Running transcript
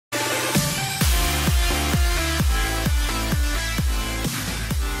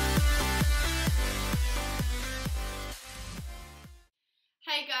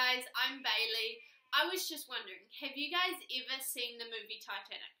I was just wondering, have you guys ever seen the movie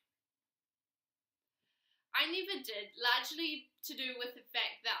Titanic? I never did, largely to do with the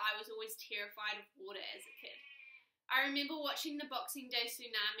fact that I was always terrified of water as a kid. I remember watching the Boxing Day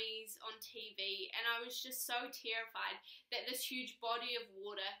tsunamis on TV, and I was just so terrified that this huge body of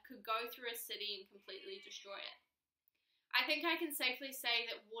water could go through a city and completely destroy it. I think I can safely say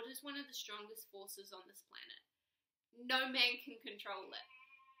that water is one of the strongest forces on this planet. No man can control it.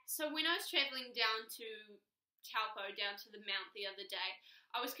 So when I was travelling down to Taupo, down to the mount the other day,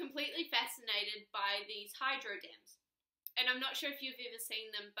 I was completely fascinated by these hydro dams. And I'm not sure if you've ever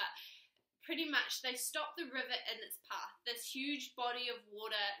seen them, but pretty much they stop the river in its path. This huge body of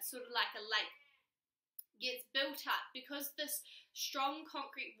water, sort of like a lake, gets built up because this strong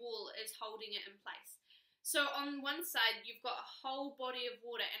concrete wall is holding it in place. So on one side, you've got a whole body of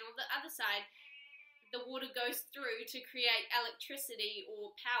water, and on the other side, the water goes through to create electricity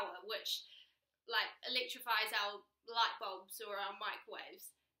or power, which like electrifies our light bulbs or our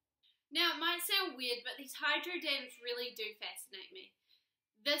microwaves. Now, it might sound weird, but these hydro dams really do fascinate me.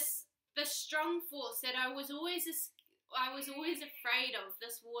 This strong force that I was always afraid of,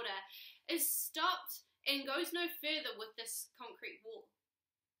 this water, is stopped and goes no further with this concrete wall.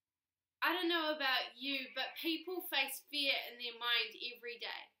 I don't know about you, but people face fear in their mind every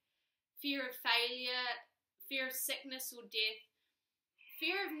day. Fear of failure, fear of sickness or death,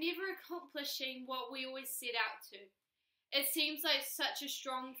 fear of never accomplishing what we always set out to. It seems like such a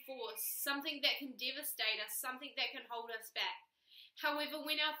strong force, something that can devastate us, something that can hold us back. However,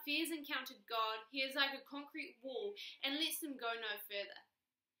 when our fears encounter God, He is like a concrete wall and lets them go no further.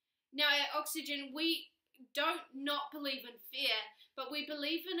 Now at Oxygen, we don't not believe in fear, but we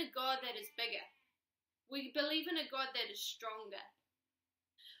believe in a God that is bigger. We believe in a God that is stronger.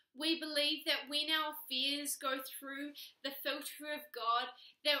 We believe that when our fears go through the filter of God,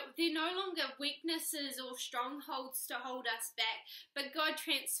 that they're no longer weaknesses or strongholds to hold us back, but God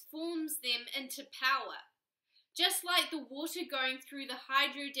transforms them into power. Just like the water going through the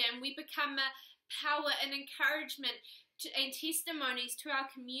hydro dam, we become a power and encouragement and testimonies to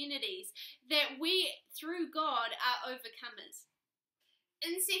our communities that we, through God, are overcomers.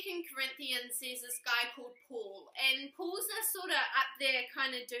 In 2 Corinthians, there's this guy called Paul, and Paul's a sort of up there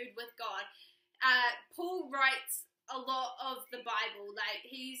kind of dude with God. Paul writes a lot of the Bible, like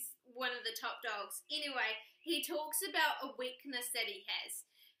he's one of the top dogs. Anyway, he talks about a weakness that he has.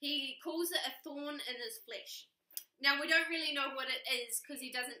 He calls it a thorn in his flesh. Now, we don't really know what it is because he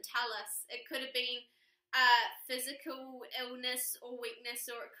doesn't tell us. It could have been physical illness or weakness,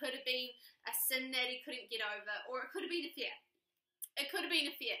 or it could have been a sin that he couldn't get over, or it could have been a fear. It could have been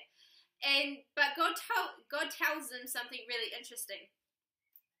a fear. But God tells him something really interesting.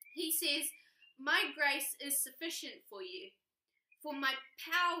 He says, "My grace is sufficient for you, for my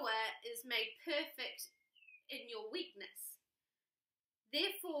power is made perfect in your weakness.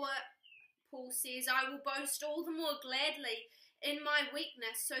 Therefore," Paul says, "I will boast all the more gladly in my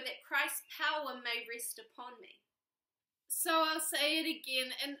weakness, so that Christ's power may rest upon me." So I'll say it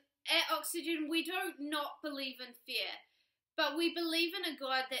again, and at Oxygen, we don't not believe in fear. But we believe in a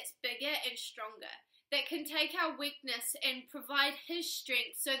God that's bigger and stronger, that can take our weakness and provide His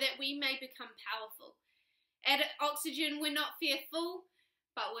strength so that we may become powerful. At Oxygen, we're not fearful,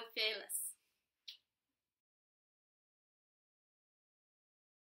 but we're fearless.